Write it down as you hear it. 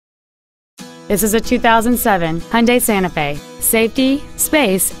This is a 2007 Hyundai Santa Fe. Safety,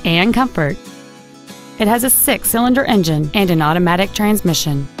 space, and comfort. It has a 6-cylinder engine and an automatic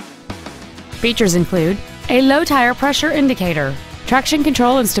transmission. Features include a low tire pressure indicator, traction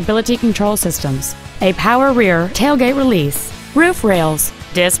control and stability control systems, a power rear tailgate release, roof rails,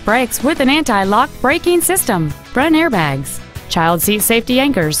 disc brakes with an anti-lock braking system, front airbags, child seat safety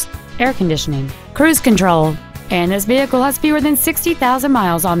anchors, air conditioning, cruise control, and this vehicle has fewer than 60,000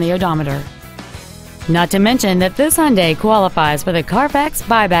 miles on the odometer. Not to mention that this Hyundai qualifies for the Carfax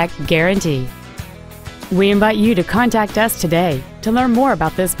buyback guarantee. We invite you to contact us today to learn more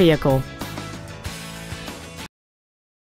about this vehicle.